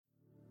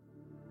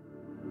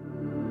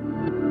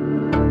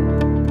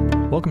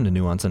Welcome to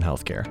Nuance in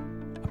Healthcare,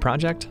 a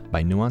project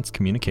by Nuance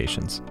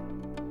Communications.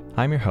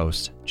 I'm your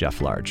host,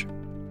 Jeff Large.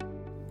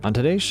 On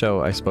today's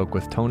show, I spoke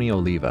with Tony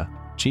Oliva,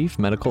 Chief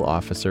Medical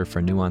Officer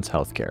for Nuance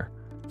Healthcare,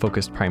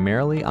 focused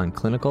primarily on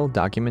clinical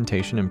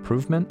documentation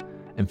improvement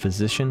and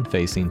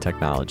physician-facing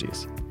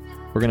technologies.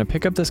 We're going to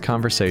pick up this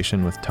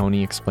conversation with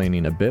Tony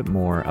explaining a bit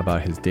more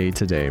about his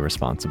day-to-day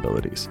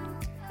responsibilities.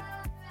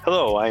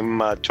 Hello, I'm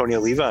Tony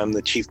Oliva. I'm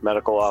the Chief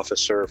Medical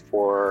Officer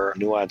for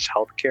Nuance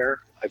Healthcare.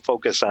 I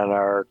focus on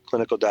our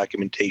clinical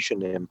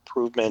documentation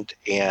improvement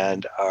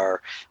and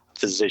our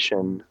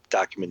physician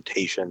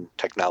documentation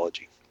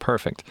technology.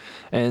 Perfect.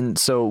 And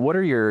so what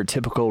are your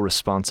typical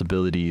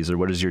responsibilities, or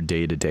what does your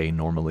day-to-day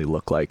normally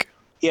look like?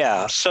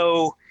 Yeah,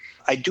 so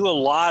I do a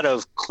lot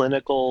of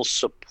clinical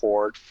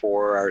support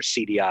for our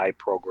CDI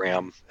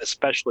program,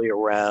 especially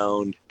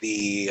around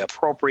the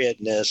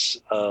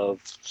appropriateness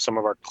of some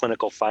of our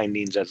clinical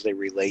findings as they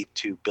relate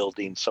to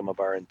building some of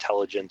our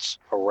intelligence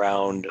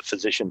around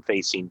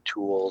physician-facing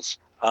tools.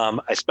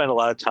 I spend a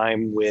lot of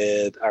time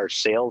with our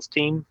sales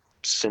team.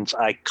 Since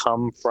I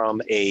come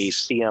from a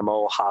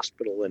CMO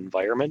hospital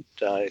environment,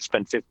 I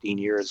spent 15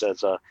 years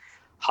as a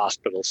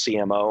hospital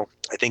CMO.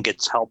 I think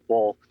it's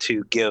helpful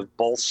to give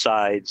both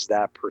sides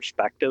that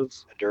perspective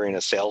during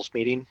a sales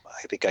meeting.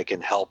 I think I can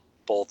help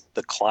both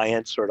the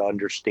clients sort of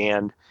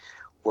understand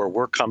where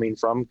we're coming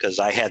from, because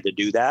I had to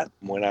do that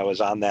when I was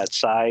on that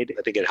side.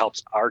 I think it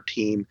helps our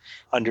team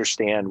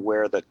understand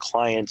where the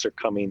clients are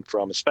coming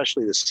from,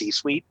 especially the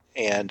C-suite,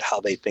 and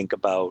how they think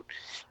about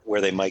where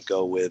they might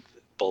go with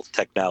both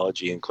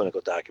technology and clinical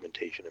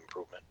documentation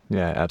improvement.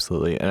 Yeah,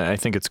 absolutely. And I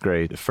think it's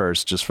great.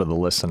 First, just for the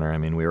listener, I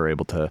mean, we were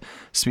able to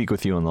speak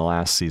with you in the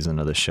last season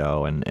of the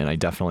show, and I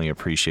definitely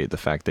appreciate the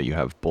fact that you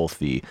have both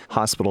the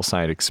hospital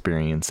side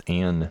experience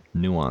and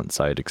Nuance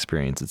side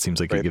experience. It seems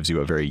like It gives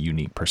you a very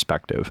unique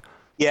perspective.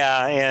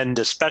 Yeah, and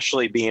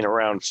especially being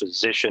around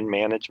physician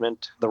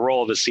management, the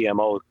role of the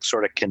CMO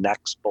sort of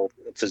connects both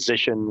the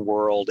physician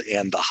world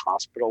and the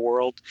hospital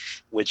world,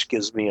 which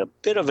gives me a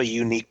bit of a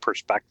unique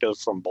perspective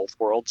from both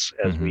worlds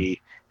as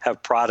we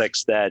have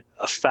products that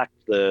affect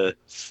the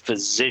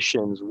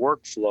physician's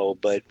workflow,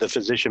 but the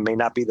physician may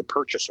not be the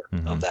purchaser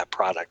of that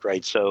product,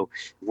 right? So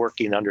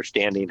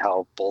understanding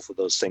how both of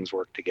those things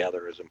work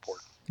together is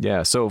important.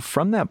 Yeah, so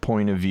from that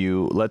point of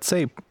view, let's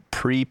say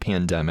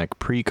pre-pandemic,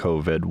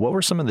 pre-COVID, what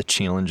were some of the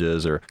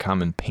challenges or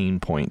common pain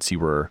points you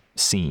were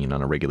seeing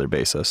on a regular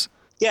basis?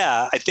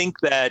 Yeah, I think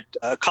that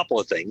a couple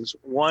of things.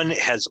 One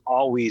has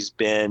always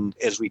been,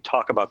 as we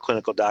talk about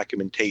clinical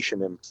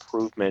documentation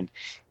improvement,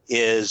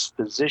 is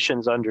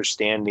physicians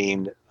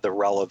understanding the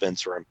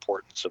relevance or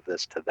importance of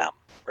this to them,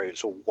 right?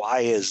 So why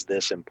is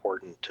this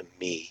important to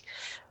me?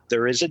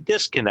 There is a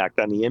disconnect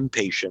on the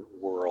inpatient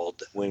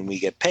world when we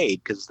get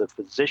paid, because the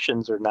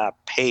physicians are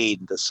not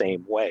paid the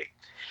same way.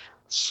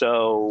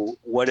 So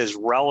what is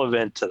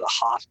relevant to the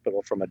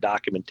hospital from a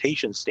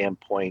documentation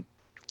standpoint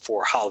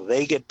for how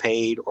they get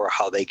paid or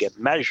how they get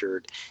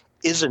measured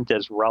isn't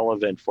as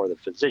relevant for the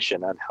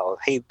physician on how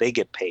they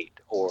get paid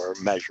or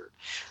measured.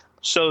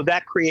 So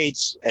that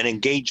creates an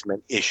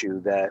engagement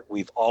issue that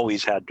we've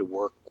always had to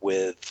work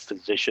with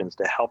physicians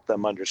to help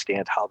them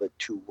understand how the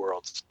two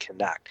worlds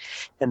connect.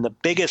 And the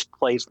biggest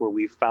place where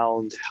we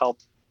found help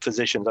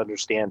physicians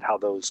understand how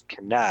those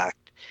connect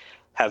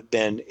have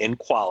been in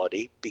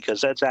quality,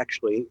 because that's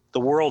actually, the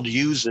world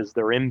uses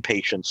their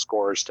inpatient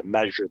scores to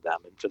measure them,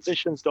 and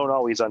physicians don't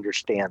always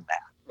understand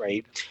that,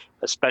 right?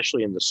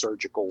 Especially in the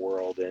surgical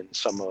world and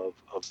some of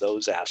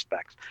those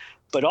aspects.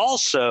 But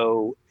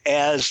also,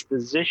 as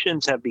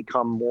physicians have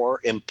become more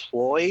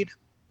employed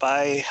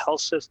by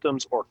health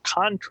systems or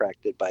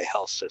contracted by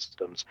health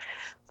systems,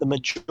 the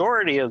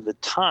majority of the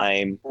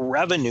time,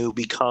 revenue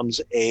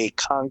becomes a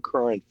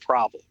concurrent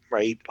problem,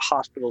 right?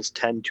 Hospitals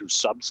tend to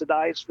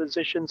subsidize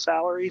physician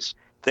salaries.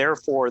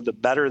 Therefore, the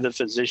better the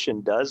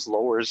physician does,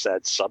 lowers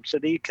that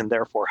subsidy, can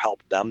therefore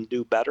help them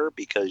do better,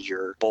 because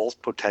you're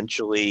both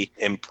potentially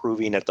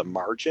improving at the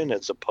margin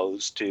as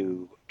opposed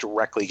to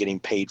directly getting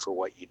paid for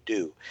what you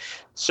do.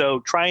 So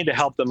trying to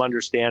help them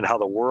understand how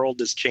the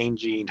world is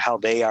changing, how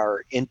they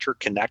are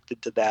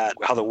interconnected to that,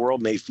 how the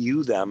world may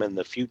view them in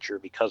the future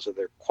because of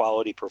their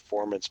quality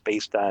performance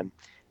based on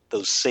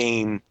those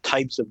same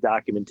types of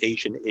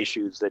documentation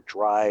issues that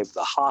drive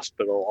the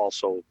hospital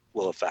also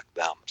will affect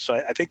them. So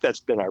I think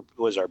that's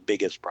was our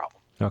biggest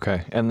problem.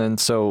 Okay. And then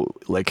so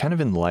kind of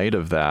in light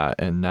of that,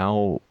 and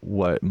now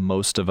what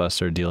most of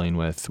us are dealing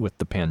with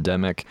the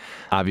pandemic,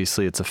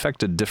 obviously it's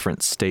affected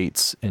different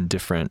states and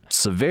different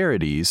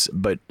severities,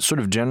 but sort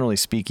of generally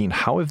speaking,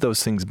 how have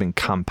those things been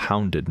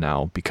compounded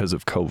now because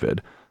of COVID?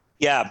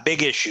 Yeah,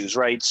 big issues,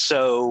 right?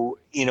 So,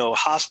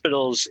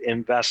 hospitals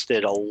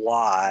invested a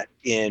lot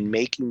in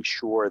making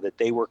sure that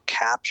they were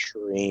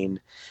capturing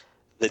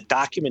the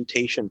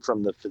documentation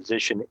from the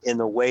physician in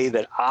a way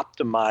that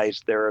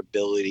optimized their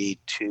ability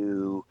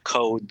to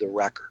code the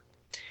record.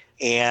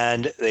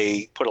 And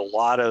they put a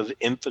lot of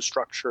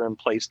infrastructure in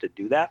place to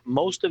do that,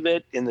 most of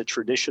it in the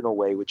traditional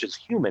way, which is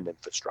human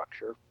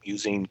infrastructure,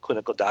 using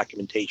clinical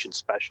documentation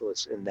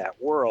specialists in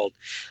that world.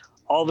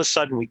 all of a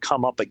sudden we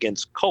come up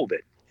against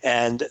COVID.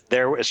 And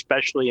there,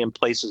 especially in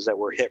places that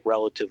were hit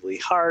relatively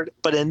hard,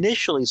 but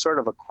initially sort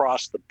of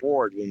across the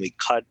board when we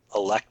cut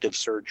elective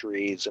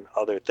surgeries and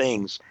other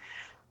things,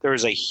 there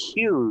was a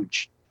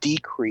huge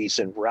decrease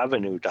in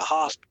revenue to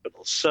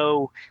hospitals.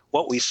 So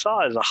what we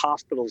saw is the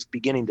hospitals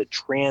beginning to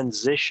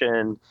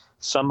transition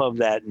some of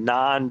that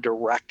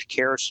non-direct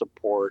care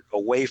support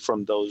away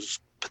from those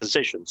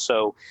positions.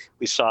 So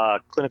we saw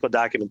clinical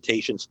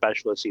documentation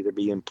specialists either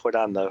being put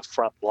on the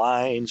front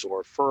lines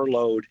or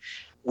furloughed,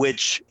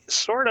 which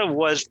sort of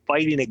was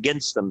fighting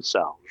against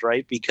themselves,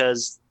 right?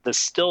 Because the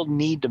still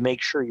need to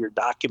make sure you're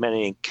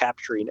documenting and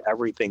capturing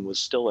everything was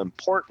still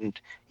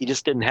important. You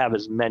just didn't have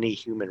as many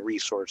human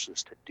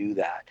resources to do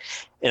that.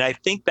 And I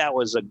think that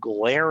was a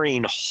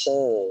glaring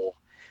hole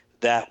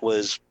that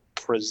was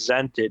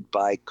presented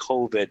by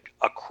COVID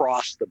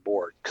across the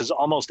board, because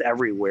almost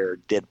everywhere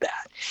did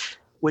that,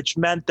 which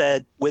meant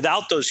that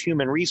without those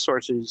human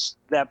resources,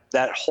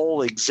 that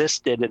hole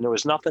existed and there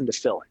was nothing to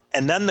fill it.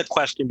 And then the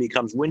question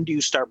becomes, when do you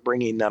start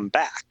bringing them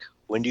back?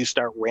 When do you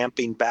start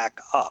ramping back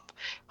up?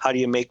 How do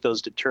you make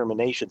those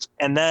determinations?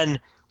 And then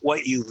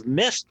what you've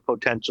missed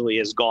potentially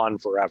is gone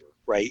forever,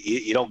 right?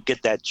 You don't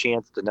get that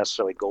chance to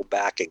necessarily go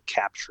back and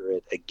capture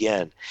it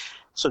again.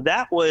 So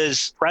that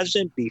was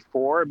present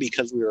before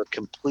because we were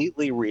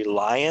completely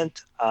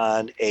reliant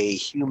on a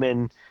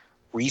human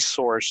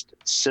resourced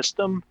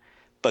system.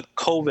 But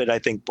COVID, I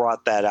think,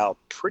 brought that out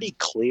pretty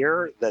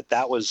clear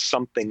that was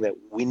something that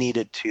we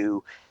needed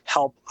to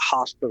help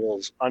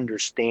hospitals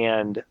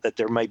understand that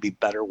there might be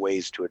better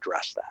ways to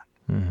address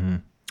that. Mm-hmm.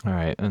 All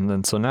right. And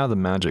then so now the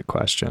magic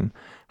question,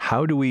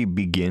 how do we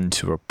begin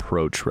to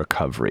approach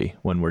recovery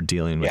when we're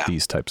dealing with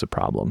these types of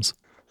problems?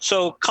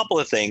 So a couple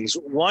of things.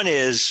 One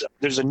is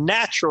there's a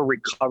natural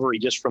recovery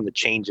just from the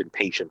change in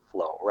patient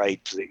flow, right?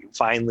 So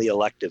finally,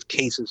 elective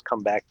cases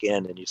come back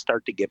in and you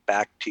start to get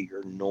back to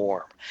your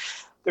norm.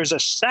 There's a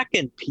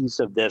second piece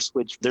of this,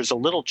 which there's a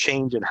little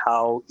change in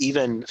how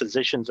even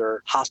physicians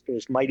or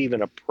hospitals might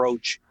even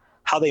approach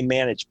how they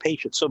manage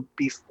patients. So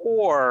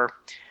before,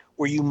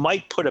 where you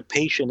might put a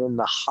patient in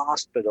the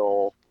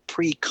hospital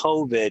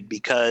pre-COVID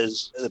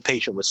because the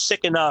patient was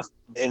sick enough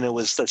and it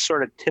was the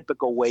sort of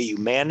typical way you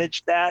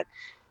managed that.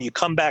 You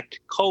come back to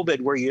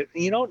COVID where you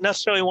don't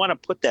necessarily want to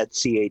put that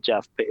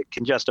CHF,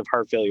 congestive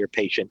heart failure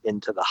patient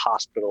into the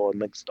hospital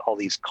amongst all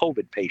these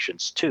COVID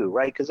patients too,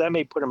 right? Because that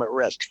may put them at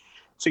risk.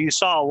 So you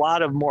saw a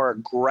lot of more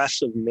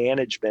aggressive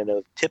management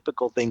of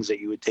typical things that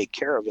you would take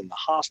care of in the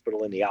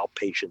hospital in the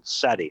outpatient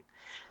setting.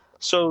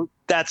 So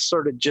that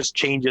sort of just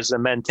changes the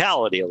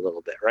mentality a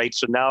little bit, right?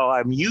 So now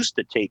I'm used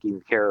to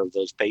taking care of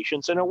those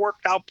patients and it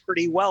worked out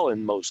pretty well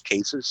in most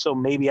cases. So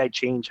maybe I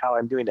change how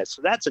I'm doing that.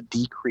 So that's a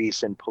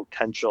decrease in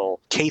potential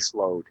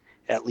caseload,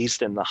 at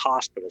least in the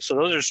hospital. So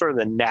those are sort of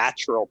the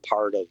natural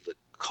part of the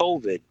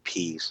COVID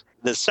piece.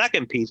 The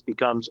second piece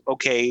becomes,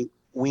 okay,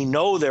 we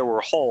know there were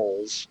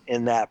holes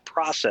in that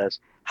process.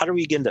 How do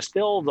we begin to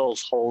fill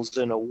those holes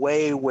in a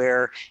way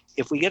where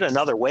if we get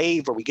another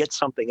wave or we get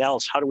something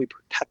else, how do we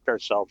protect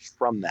ourselves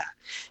from that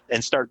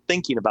and start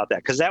thinking about that?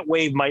 Because that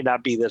wave might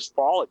not be this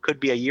fall. It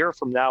could be a year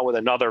from now with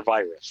another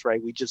virus,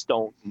 right? We just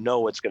don't know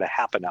what's going to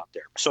happen out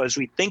there. So as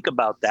we think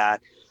about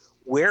that,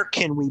 where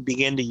can we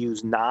begin to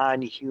use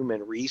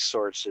non-human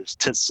resources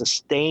to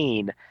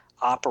sustain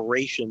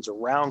operations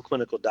around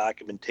clinical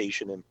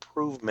documentation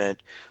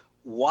improvement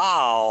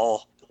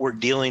while we're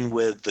dealing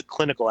with the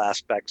clinical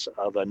aspects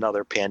of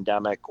another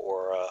pandemic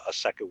or a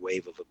second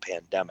wave of a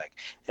pandemic?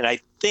 And I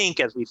think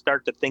as we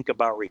start to think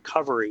about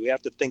recovery, we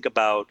have to think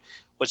about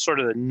what's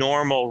sort of the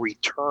normal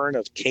return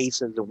of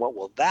cases and what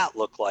will that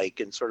look like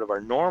in sort of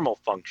our normal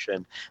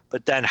function.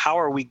 But then how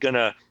are we going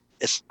to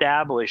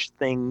establish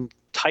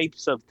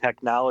types of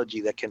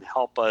technology that can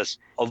help us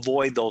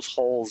avoid those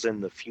holes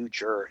in the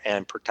future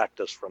and protect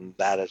us from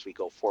that as we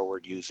go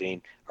forward using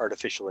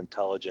artificial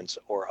intelligence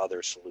or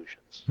other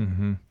solutions.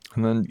 Mm-hmm.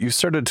 And then you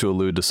started to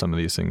allude to some of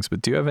these things,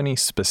 but do you have any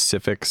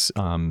specifics,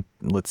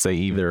 let's say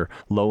either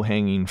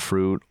low-hanging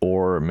fruit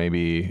or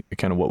maybe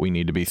kind of what we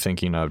need to be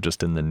thinking of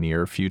just in the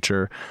near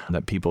future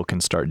that people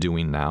can start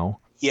doing now?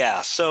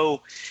 Yeah,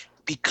 so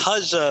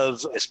because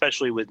of,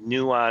 especially with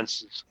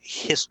Nuance's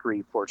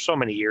history for so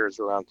many years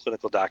around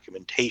clinical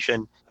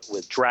documentation,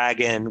 with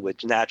Dragon,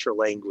 with natural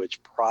language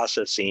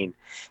processing,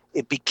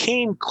 it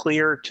became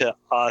clear to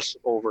us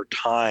over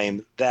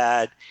time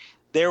that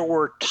there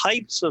were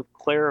types of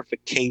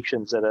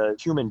clarifications that a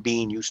human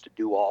being used to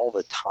do all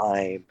the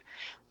time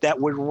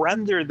that would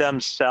render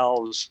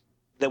themselves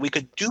that we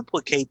could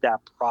duplicate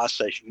that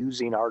process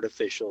using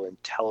artificial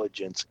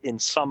intelligence in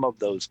some of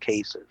those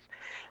cases.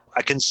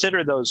 I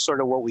consider those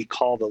sort of what we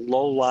call the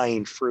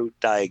low-lying fruit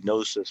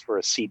diagnosis for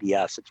a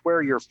CDS. It's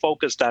where you're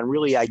focused on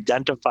really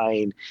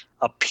identifying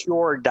a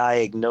pure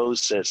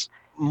diagnosis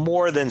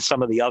more than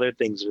some of the other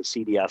things that a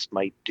CDS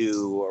might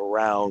do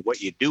around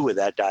what you do with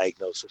that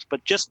diagnosis,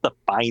 but just the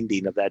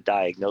finding of that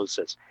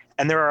diagnosis.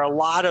 And there are a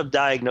lot of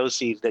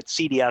diagnoses that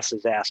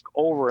CDSs ask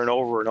over and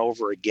over and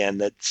over again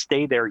that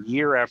stay there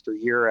year after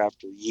year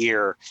after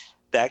year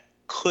that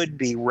could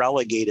be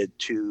relegated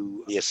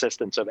to the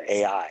assistance of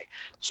AI.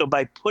 So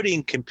by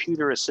putting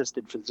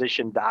computer-assisted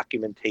physician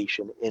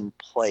documentation in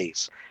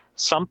place,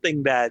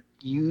 something that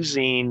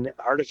using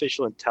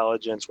artificial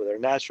intelligence with our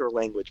natural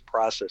language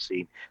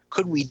processing,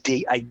 could we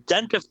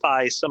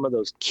identify some of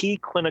those key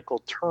clinical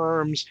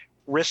terms,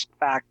 risk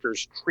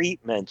factors,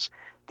 treatments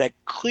that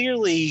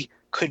clearly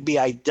could be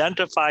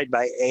identified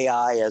by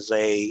AI as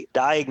a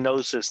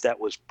diagnosis that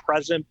was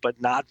present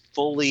but not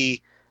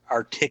fully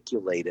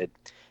articulated,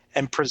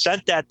 and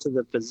present that to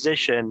the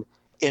physician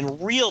in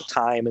real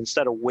time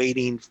instead of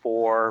waiting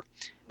for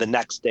the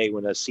next day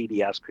when a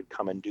CDS could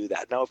come and do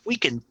that. Now, if we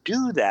can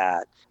do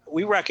that,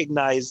 we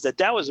recognize that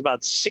that was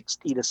about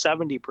 60 to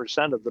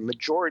 70% of the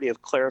majority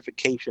of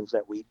clarifications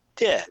that we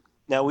did.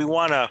 Now, we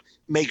want to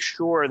make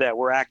sure that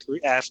we're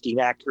asking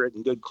accurate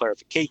and good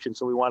clarification,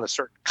 so we want a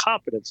certain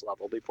confidence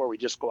level before we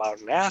just go out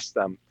and ask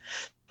them.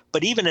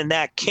 But even in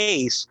that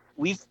case,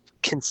 we've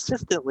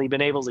consistently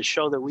been able to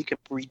show that we could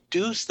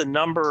reduce the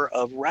number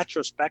of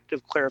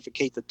retrospective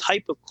clarifications, the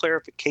type of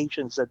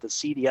clarifications that the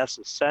CDS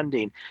is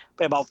sending,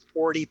 by about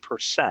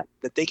 40%,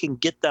 that they can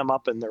get them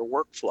up in their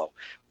workflow.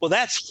 Well,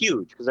 that's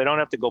huge because I don't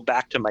have to go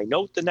back to my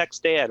note the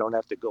next day. I don't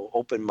have to go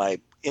open my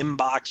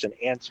inbox and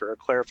answer a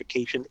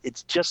clarification.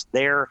 It's just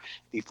there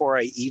before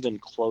I even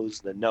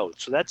close the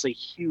note. So that's a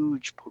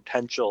huge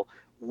potential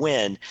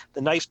win.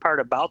 The nice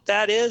part about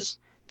that is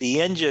the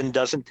engine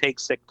doesn't take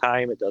sick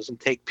time. It doesn't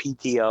take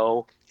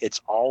PTO. It's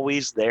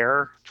always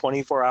there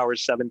 24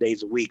 hours, 7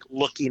 days a week,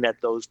 looking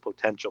at those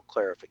potential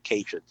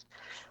clarifications.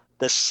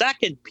 The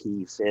second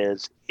piece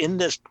is, in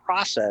this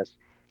process,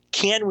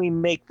 can we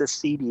make the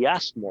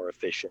CDS more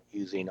efficient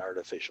using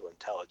artificial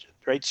intelligence,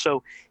 right?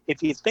 So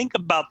if you think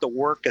about the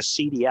work a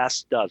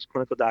CDS does,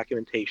 clinical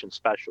documentation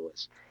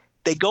specialists,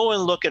 they go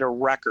and look at a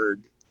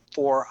record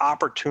for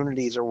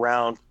opportunities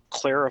around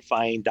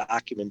clarifying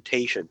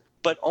documentation,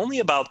 but only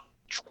about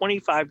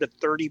 25 to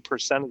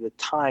 30% of the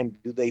time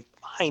do they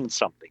find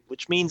something,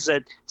 which means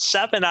that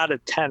 7 out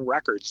of 10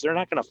 records, they're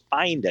not going to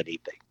find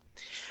anything.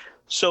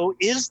 So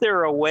is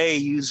there a way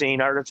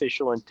using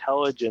artificial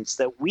intelligence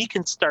that we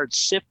can start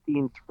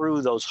sifting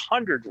through those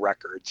 100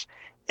 records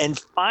and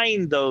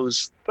find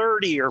those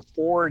 30 or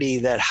 40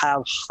 that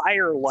have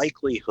higher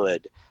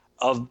likelihood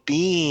of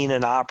being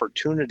an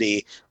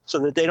opportunity, so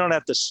that they don't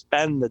have to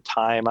spend the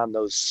time on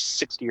those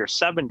 60 or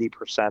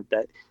 70%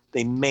 that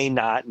they may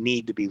not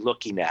need to be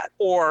looking at,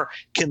 or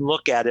can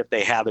look at if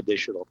they have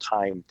additional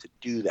time to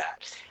do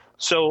that.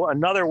 So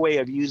another way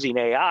of using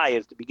AI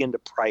is to begin to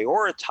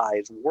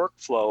prioritize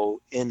workflow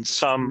in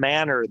some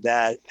manner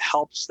that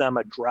helps them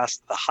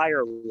address the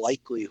higher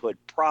likelihood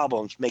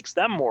problems, makes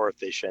them more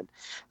efficient,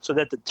 so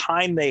that the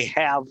time they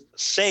have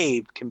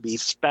saved can be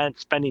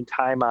spending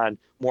time on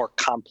more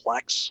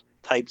complex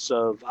types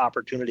of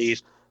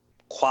opportunities,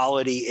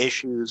 quality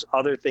issues,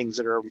 other things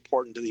that are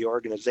important to the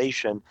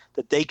organization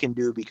that they can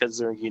do because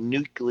they're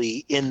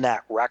uniquely in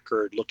that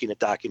record looking at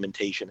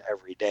documentation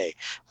every day.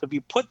 So if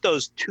you put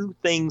those two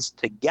things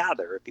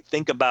together, if you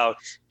think about,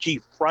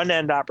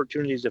 front-end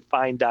opportunities to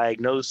find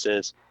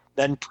diagnosis,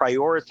 then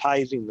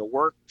prioritizing the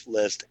work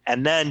list,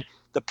 and then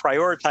the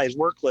prioritized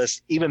work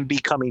list even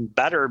becoming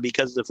better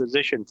because the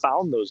physician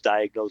found those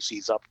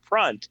diagnoses up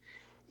front,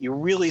 you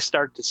really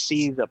start to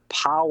see the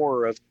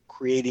power of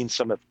creating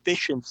some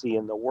efficiency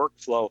in the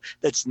workflow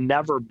that's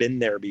never been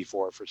there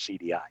before for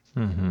CDI.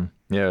 Mm-hmm.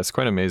 Yeah, it's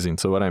quite amazing.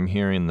 So what I'm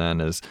hearing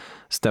then is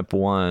step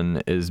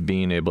one is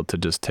being able to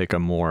just take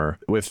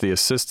with the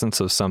assistance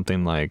of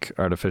something like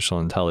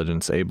artificial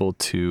intelligence, able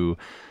to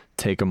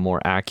take a more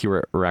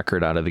accurate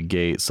record out of the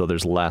gate, so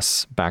there's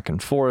less back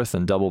and forth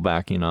and double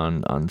backing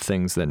on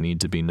things that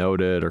need to be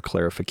noted or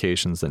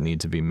clarifications that need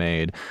to be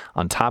made.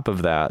 On top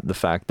of that, the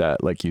fact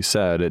that, like you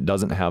said, it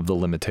doesn't have the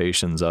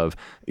limitations of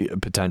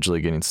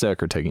potentially getting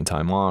sick or taking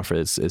time off.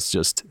 It's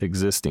just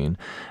existing.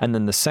 And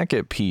then the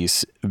second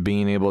piece,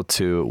 being able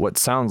to, what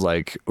sounds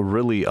like,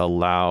 really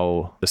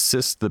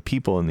assist the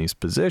people in these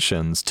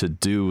positions to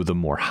do the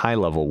more high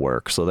level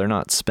work. So they're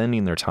not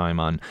spending their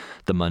time on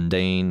the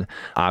mundane.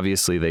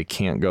 Obviously, they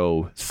can't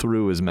go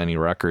through as many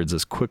records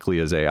as quickly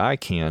as AI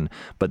can,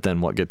 but then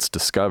what gets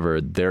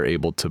discovered, they're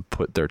able to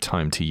put their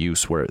time to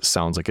use where it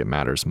sounds like it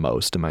matters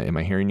most. Am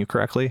I hearing you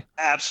correctly?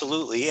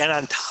 Absolutely. And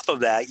on top of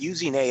that,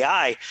 using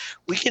AI,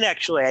 we can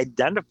actually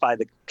identify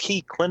the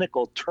key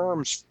clinical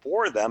terms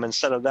for them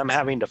instead of them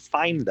having to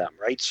find them,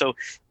 right? So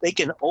they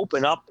can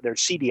open up their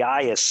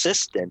CDI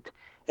assistant,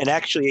 and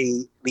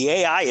actually the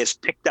AI has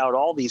picked out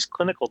all these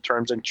clinical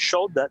terms and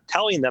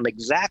telling them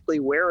exactly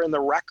where in the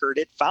record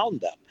it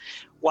found them.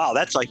 Wow,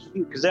 that's like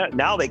huge, because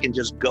now they can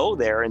just go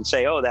there and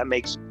say, oh, that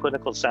makes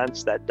clinical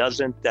sense, that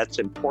doesn't, that's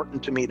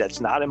important to me,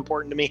 that's not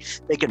important to me.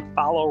 They can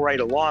follow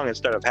right along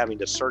instead of having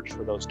to search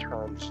for those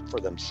terms for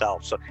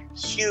themselves. So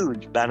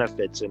huge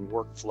benefits in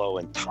workflow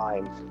and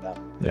time for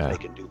them if they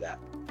can do that.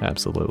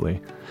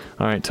 Absolutely.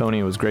 All right, Tony,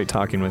 it was great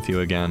talking with you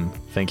again.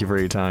 Thank you for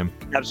your time.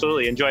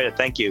 Absolutely. Enjoyed it.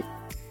 Thank you.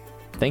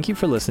 Thank you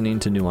for listening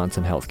to Nuance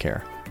in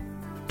Healthcare.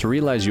 To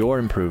realize your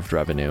improved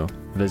revenue,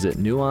 visit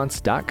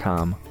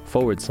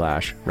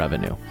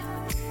nuance.com/revenue.